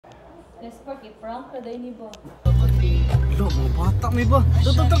Yes, Park, i-prank ka dahil ni ba? Wala, mga bata may ba?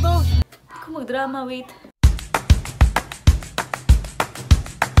 Ito. Ako mag-drama, wait.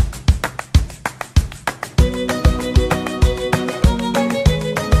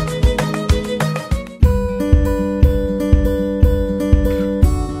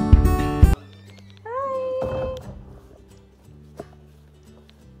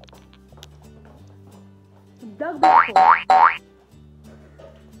 Dagdag ko.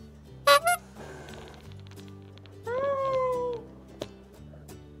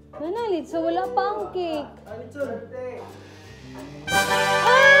 Nanalit, so wala pang cake.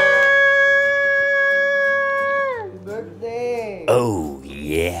 Birthday! Oh,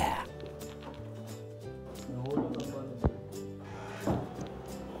 yeah!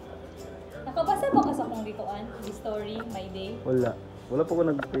 Nakabasa ba ka sa kong ditoan? The story, my day? Wala. Wala po ko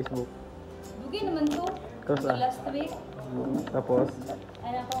nag-Facebook. Dugi naman to. Tapos Last week. Tapos?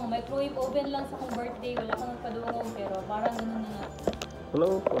 Anak ko, microwave oven lang sa kong birthday. Wala kang nagpadungog, pero parang ganun na nga. Wala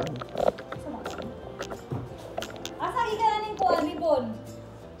ko po. Asa ikalanin ko, Alibon?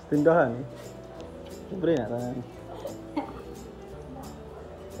 Tindahan. Libre na.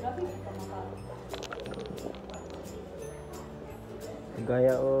 Grabe ka maka.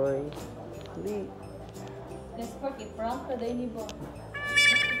 Gaya, oy. Hindi. Yes, Park, i-prank ka dahil ni ba?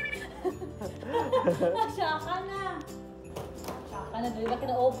 Saka na! Saka na, dahil ba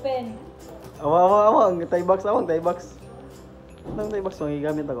kina-open? Awang. Tie box. Anong tie box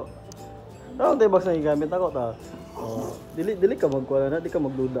magigamit ako? Anong tie box magigamit ako ta? Oh, dili ka magkuha na, di ka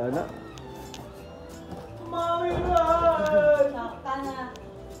magduda na. Saka na!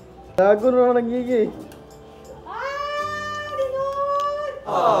 Gago na nagiging. Linod!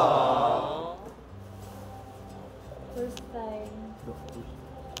 First time.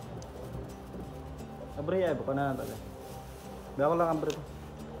 Abre ya, bukan na natin. Biya ko lang abre to.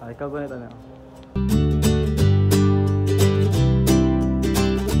 Ay, ikaw ganito na.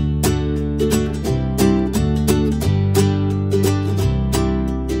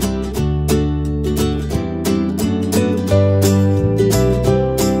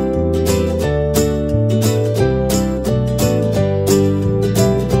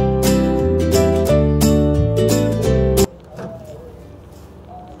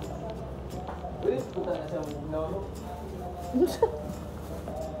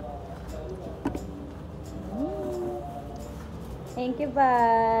 Thank you,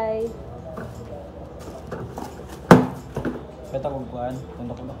 bye. Beta ko bukan,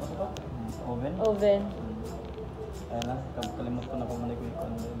 tundok ko ito. Oven. Oven. Ayan na, kalimut ko na pumalik ko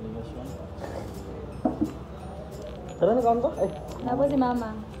yung obligasyon. Tara na kaon ko? Eh. Nabo si Mama.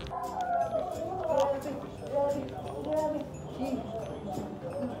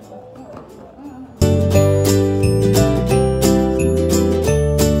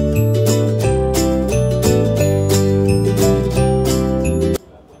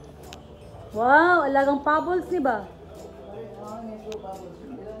 Wow, alagang bubbles ni ba?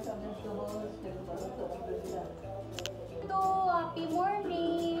 Ito, happy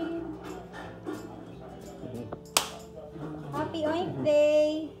morning. Happy Oink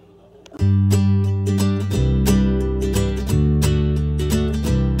Day.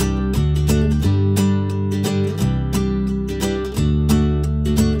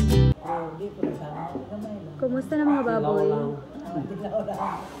 Kumusta na mga baboy?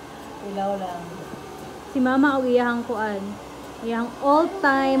 Ilaw lang. Si Mama ang iyahang kuan. Iyahang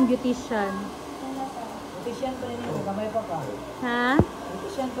all-time beautician. Beautician pa rin mo, gamay pa ka. Ha?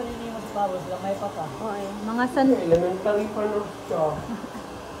 Beautician pa rin mo sa pabos, gamay pa ka. Okay. Elementary pa no siya.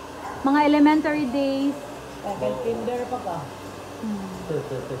 Mga elementary days. Kaya kinder pa ka.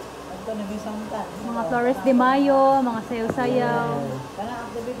 Ito na bisamtan. Mga Flores de Mayo, mga sayaw-sayaw. Kana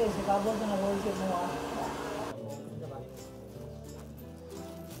activity, si pabos na nag-worship mo ah.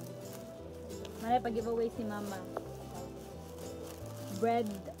 May pag-giveaway si Mama. Bread,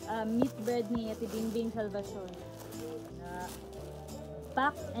 meat bread ni Ate Bingbing Salvacion.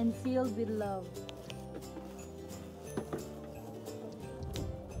 Packed and sealed with love.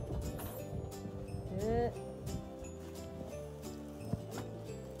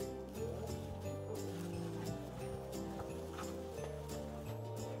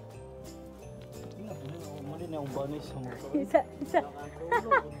 Mali na yung banis mo. Isa.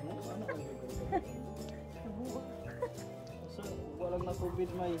 Walang na COVID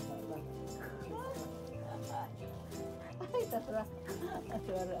may. Ay, tasra.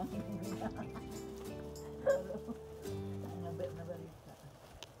 Aswara.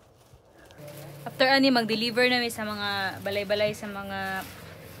 After ani mag-deliver na sa mga balay-balay sa mga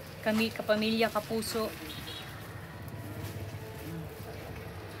kapamilya, kapuso.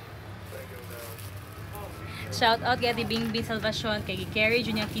 Shout out kay Ate Bingbing Salvacion, kay Carrie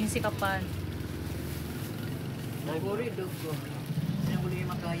Junior 15 kapan. Naguri dog ko. Sino mo yung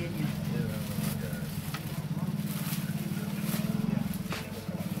makaya niya?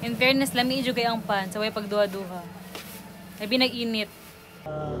 In fairness, lami idyo kay ang pan, sa way pagduha-duha. Labi nag-init.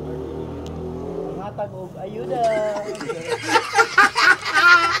 Matag og ayuda.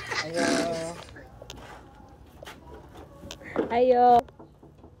 Ayo. Ayo.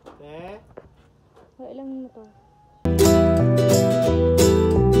 Wala lang mo to.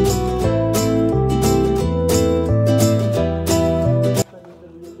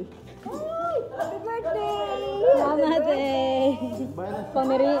 Salamat eh.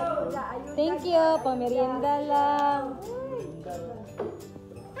 Thank you. Pamerienda lang.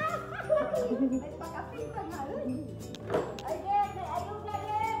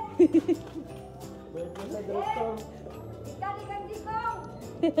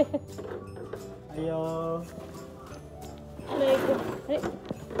 Ayo. Aray ko.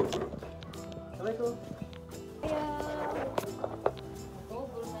 Aray ko. Ayo. Oh,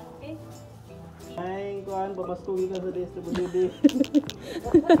 burusan. Okay. Ay, kuan papastugi ka sa DSWD.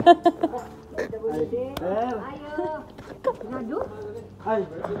 Ay, Ay.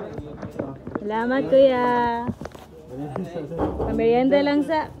 Salamat kuya. Pamerienda lang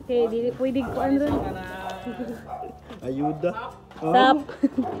sa. Kaya di pwede ko ron. Ayuda. Stop.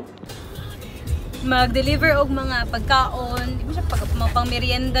 Mag-deliver og mga pagkaon. Di mo siya pang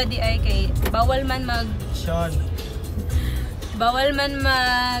merienda di ay kay bawal man Sean.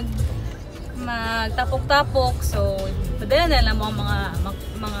 magtapok-tapok. So, padala na lang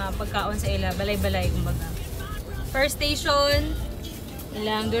mga pagkaon sa ila, balay-balay kumbaga. First station,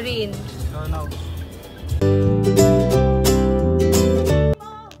 ilang Durin. No.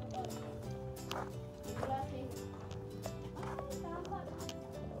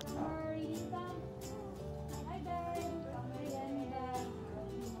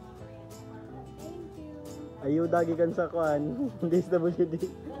 Ayuda gikan sa kuan. DSWD.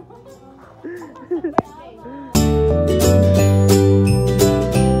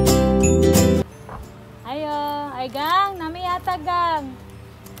 Ayo, ay gang, nami yata gang.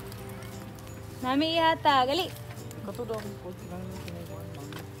 Nami yata, gali. Kato daw ko nang kinikuan.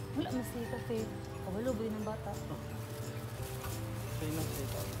 Wala mas kasi kabalo ba ng bata.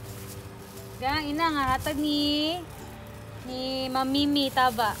 Gang, ina nga hatag ni Ma'am Mimi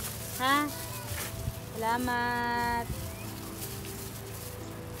Taba. Ha? Salamat.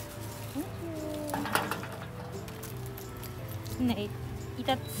 Thank you. Na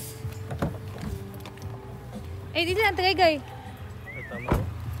itat. Eh, dito na tagay, guy. Tama.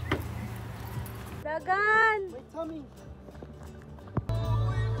 Dagan! Wait, Tommy.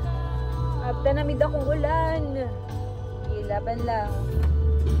 Abta na mida kong ulan. Ilaban lang.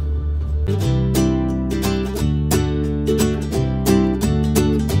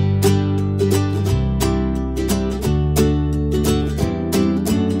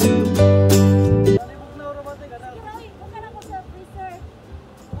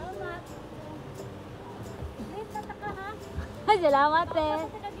 Salamat eh.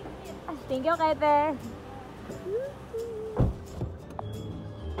 Thank you kay te.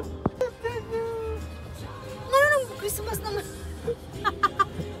 Ano nang Christmas naman?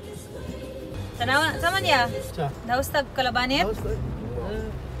 Sama niya? Cha. Daos tag kalabanit?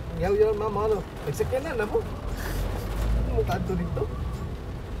 Yaw mama ano. Nagsakyanan na po. Mo kanto dito.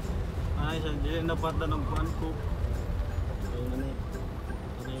 Ay, sa di dapat na ng kuan ko.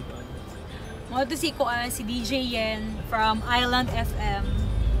 Mga to si DJ Yen from Island FM.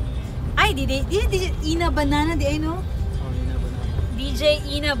 Ay, di Ina Banana di ay no? Oh, Ina Banana. DJ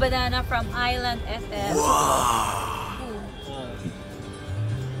Ina Banana from Island FM. Wow!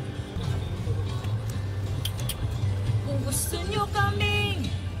 Kung gusto nyo kaming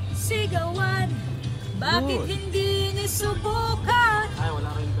sigawan, bakit hindi nisubukan? Ay,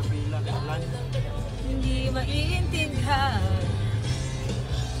 wala rin kapila. Hindi maiintindihan.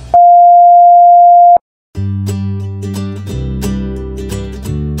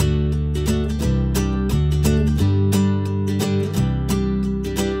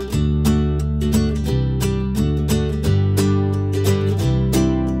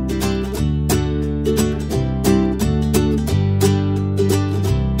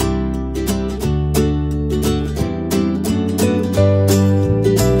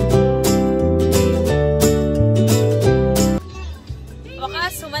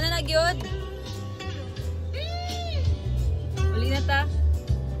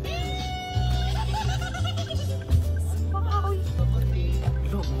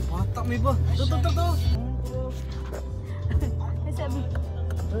 May ba? To. Sabi.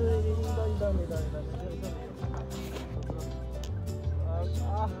 Dami.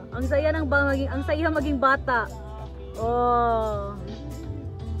 Ang saya ang saya maging bata. Oh.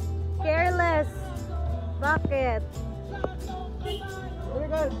 Careless. Bakit?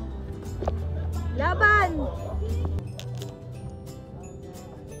 Laban.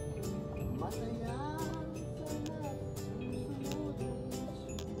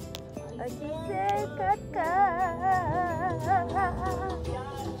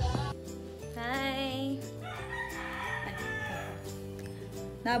 Hi.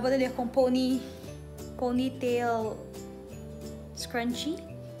 Nabadali akong ponytail scrunchie.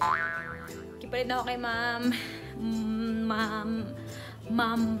 Kipalit na ako kay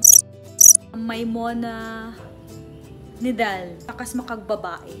Ma'am Maymona Nidal. Takas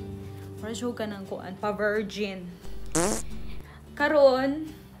makagbabae. Para siya ka ng kuan, pa-virgin. Karon,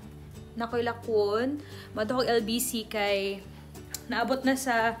 nakoy lakwon. Madto kog LBC kay naabot na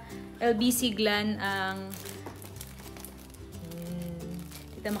sa LBC gland ang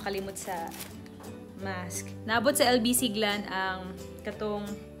kita makalimot sa mask. Naabot sa LBC gland ang katong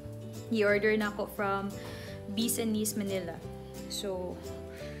i-order na ako from Bisanis, Manila. So,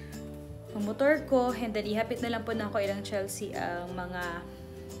 ang motor ko, and then ihapit na lang po na ako ilang Chelsea ang mga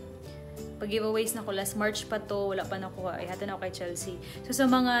pag-giveaways na ko. Last March pa to, wala pa na ako, ihatan na ako kay Chelsea. So, sa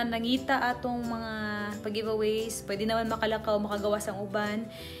mga nangita atong mga pag-giveaways, pwede naman makalakaw, makagawas ang uban.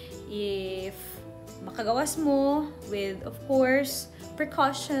 If makagawas mo, with, of course,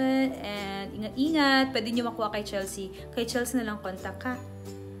 precaution and ingat-ingat, pwede nyo makuha kay Chelsea. Kay Chelsea na lang kontak ha.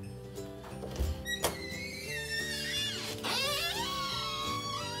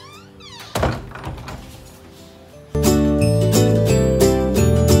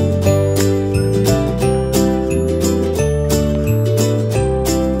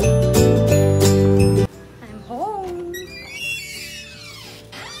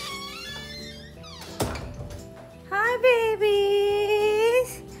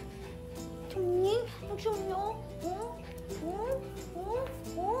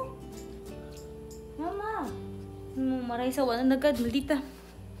 Maray sa wala nagad, maldita.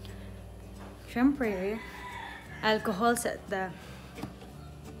 Siyempre, alcohol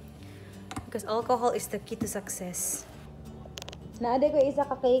because alcohol is the key to success. Naade ko isa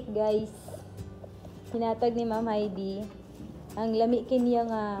ka cake, guys. Hinatag ni Ma'am Heidi. Ang lami kiniya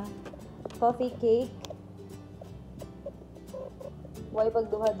nga coffee cake. Way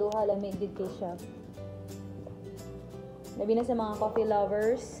pagduha-duha, lami gid kay siya. Labi na sa mga coffee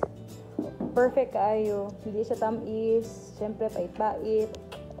lovers. Perfect kaayo. Hindi siya tamis. Siyempre, pait-pait.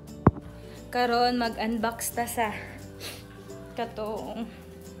 Karon mag-unbox ta sa katong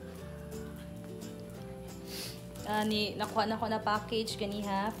nakuha na ko na package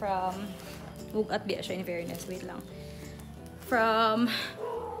ganiha from at biya siya in fairness. Wait lang. From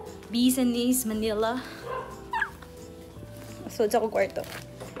Bisanis, Manila. So, sa ko kwarto.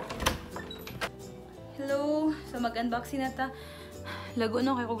 Hello. So, mag-unboxing na ta. Lago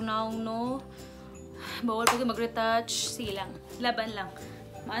na kay kog naong no. Bawal pag mag-retouch. Sige lang. Laban lang.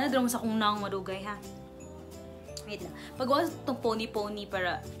 Maana drong sa kong naong madugay ha. Wait lang. Pagawa itong pony-pony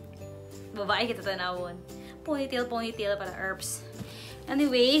para babae kita tanawon. Ponytail para herbs.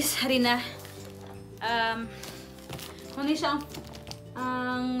 Anyways, hari na. Kung siya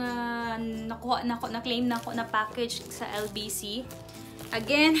nakuha na ko, na-claim na ko na package sa LBC.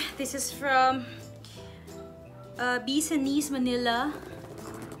 Again, this is from Bisanis, Manila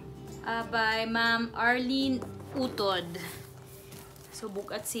by Ma'am Arlene Utod. So,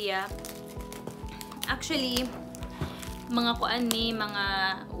 bukat siya. Actually, mga kuan ni, mga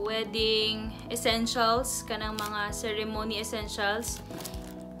wedding essentials, kanang mga ceremony essentials.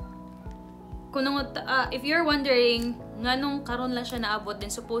 If you're wondering, nganong karon lang siya naabot, then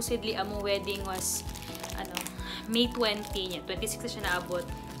supposedly among wedding was May 20 niya, 26 na siya naabot.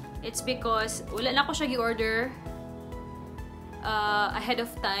 It's because wala na ako siya gi-order ahead of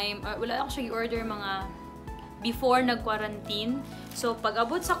time, or wala ako siya i-order mga before nag-quarantine. So, pag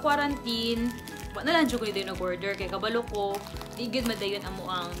abot sa quarantine, wala na lang dyan ko nito yung nag-order. Kaya kabalo ko, igid madayon amo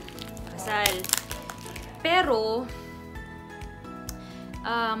ang kasal. Pero,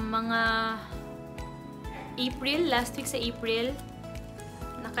 mga April, last week sa April,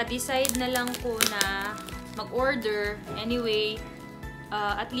 naka-decide na lang ko na mag-order. Anyway,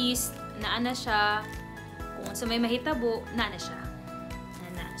 at least, naana siya. Kung sa may mahitabo, naana siya.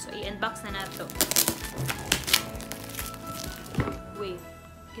 Naana. So, i-unbox na nato. Wait.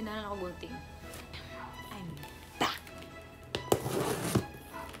 Kinahalan ako gunting. I'm back!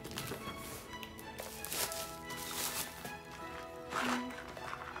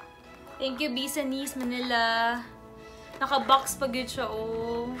 Thank you, Bisanis, Manila. Naka-box pa good siya,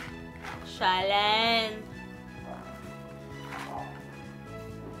 oh. Shalan.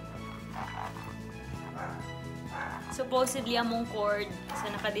 Supposedly among cord. So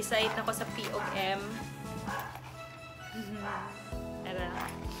naka-decide ako sa P ug M. Tara.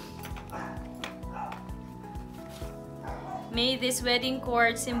 May this wedding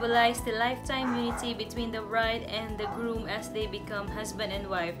cord symbolize the lifetime unity between the bride and the groom as they become husband and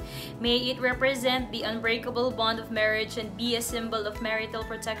wife. May it represent the unbreakable bond of marriage and be a symbol of marital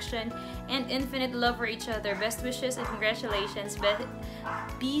protection and infinite love for each other. Best wishes and congratulations.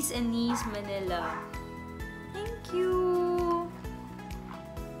 Peace and Nice, Manila. Thank you.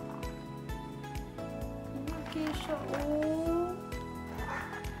 Okay siya, oh.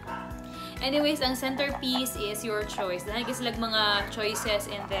 Anyways, ang centerpiece is your choice. Dahil lag mga choices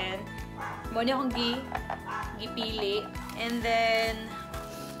and then mo niya akong gipili. And then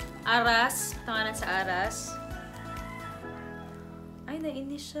aras, tanganan sa aras. Ay,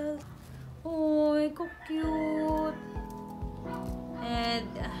 na-initial. Oy, ko cute. And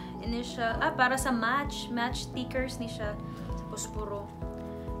initial, para sa match stickers ni siya. Tapos puro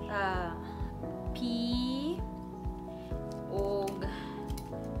P og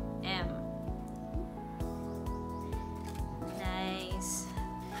M. Nice.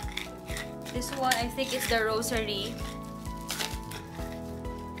 This one, I think it's the rosary.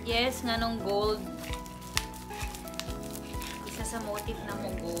 Yes, nga nung gold. Isa sa motif na mo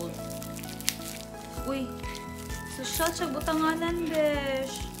gold. Uy, social siya butanganan,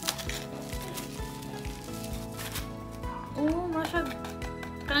 besh. Oh, masya.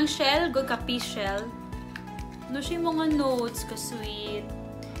 Kanang shell, good ka piece shell. No siya mga notes, ka-sweet.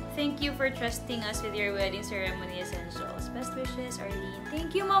 Thank you for trusting us with your wedding ceremony essentials. Best wishes, Arlene.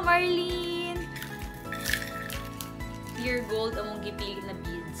 Thank you, Ma'am Arlene! Pure gold among gipili na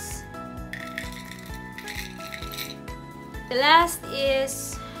beads. The last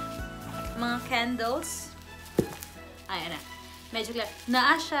is mga candles. Ayan na. Medyo clear.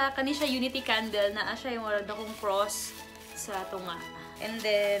 Naa siya, kani siya unity candle. Naa siya yung warag akong cross sa tunga. And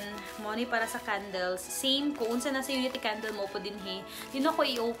then, money para sa candles. Same, kung unsa na sa unity candle mo po din he. Yun ako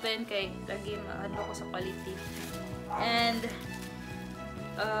i-open kay lagi maano ko sa quality. And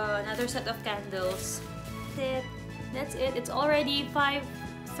another set of candles. That's it. It's already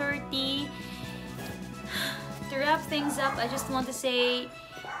 5:30. To wrap things up, I just want to say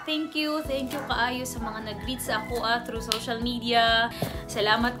thank you kaayo sa mga nag-greet sa ako through social media.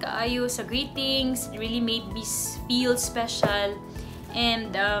 Salamat kaayo sa greetings. It really made me feel special.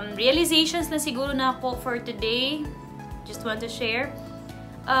 And realizations na siguro na ako for today. Just want to share.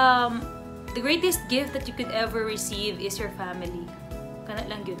 The greatest gift that you could ever receive is your family. Kana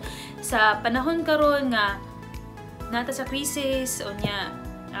lang yun. Sa panahon karon nga nata sa crisis o nya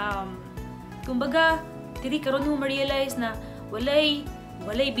kumbaga diri karon mo ma-realize na walay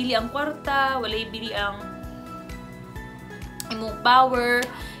bili ang kwarta, walay bili ang imong power,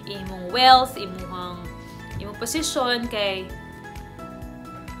 imong wealth, imong position kay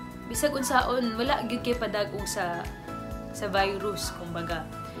bisag unsaon wala gyud kay padag-og sa virus kumbaga.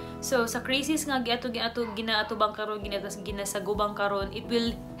 So sa crisis nga ginaatubang karon ginasagubang karon, it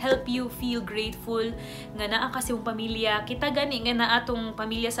will help you feel grateful nga naa kasi yung pamilya. Kita gani nga naa atong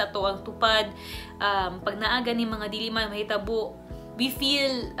pamilya sa ato ang tupad. Pag naa gani mga dili man mahitabo, we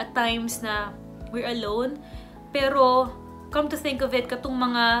feel at times na we're alone. Pero come to think of it, katong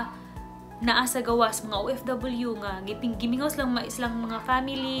mga naa sa gawas, mga OFW nga gimingaws lang islang mga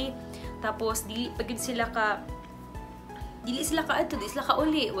family, tapos dili sila ka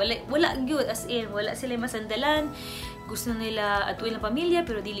uli, wala gyud, as in wala sila masandalan, gusto nila atuin ang pamilya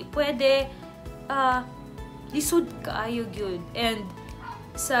pero dili pwede, lisod kaayo gyud. And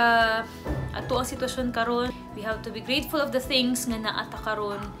sa ato ang sitwasyon karon, we have to be grateful of the things nga naata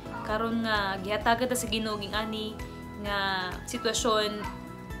karon nga gihatagad ta sa Ginoo ging ani nga sitwasyon.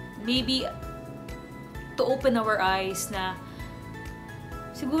 Maybe to open our eyes na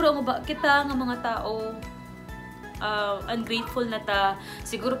siguro ba kita nga mga tao ungrateful na ta,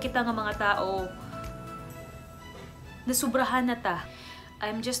 siguro kita nga mga tao nasubrahan na ta.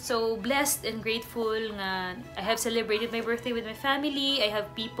 I'm just so blessed and grateful nga I have celebrated my birthday with my family. I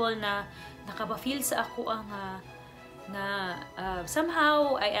have people na nakaba-feel sa ako na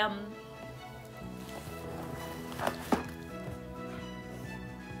somehow I am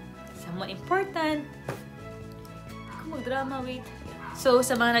someone important. Ako mag-drama, wait. So,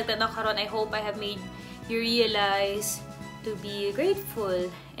 sa mga nagtanong karon, I hope I have made you realize to be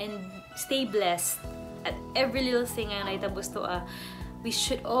grateful and stay blessed at every little thing na naitabos to. We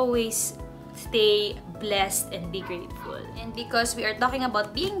should always stay blessed and be grateful. And because we are talking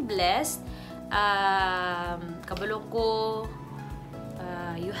about being blessed, kabalo ko,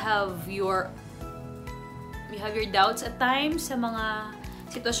 you have your doubts at times sa mga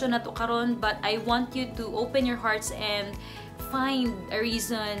sitwasyon na to karon, but I want you to open your hearts and find a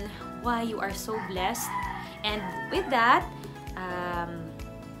reason why you are so blessed. And with that,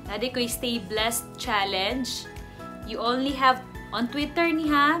 nadi ko Stay Blessed Challenge. You only have on Twitter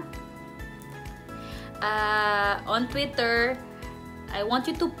niha. On Twitter, I want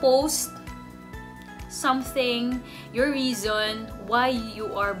you to post something, your reason why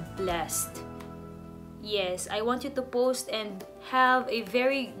you are blessed. Yes, I want you to post and have a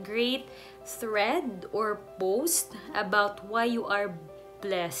very great thread or post about why you are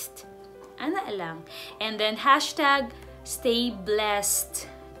blessed. Ana lang. And then hashtag Stay Blessed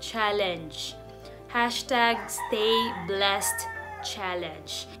Challenge. Hashtag Stay Blessed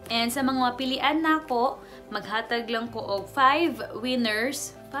Challenge. And sa mga mapilian na ko, maghatag lang ko og 5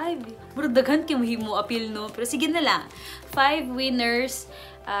 winners. 5? Pero daghan kayo mo appeal, no? Pero sige na lang. 5 winners.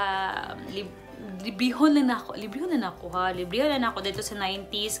 Librihon na ako dito sa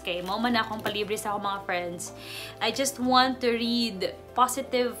 90s kay mao man akong palibre sa akong mga friends. I just want to read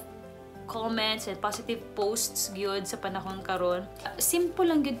positive comments and positive posts gyud sa panahon karon. Simple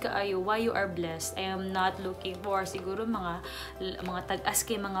lang gyud kaayo why you are blessed. I am not looking for siguro mga tag-as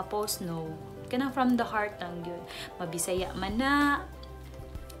kay mga post, no. Kanang from the heart lang gyud. Mabisaya man na,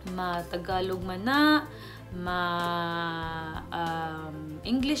 ma-Tagalog man na,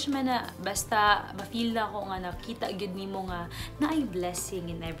 English man na, basta ma-feel na ko nga nakita gyud nimo nga na ay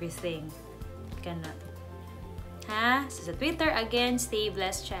blessing in everything kana. Ha? So sa Twitter again, Stay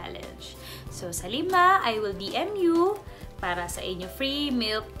Blessed Challenge. So sa 5, I will DM you para sa inyo free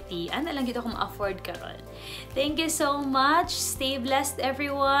milk tea. Ano lang gito kung ma-afford karon. Thank you so much. Stay blessed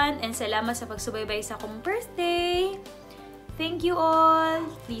everyone, and salamat sa pagsubaybay sa akong birthday. Thank you all.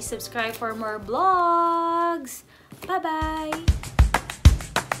 Please subscribe for more vlogs. Bye-bye.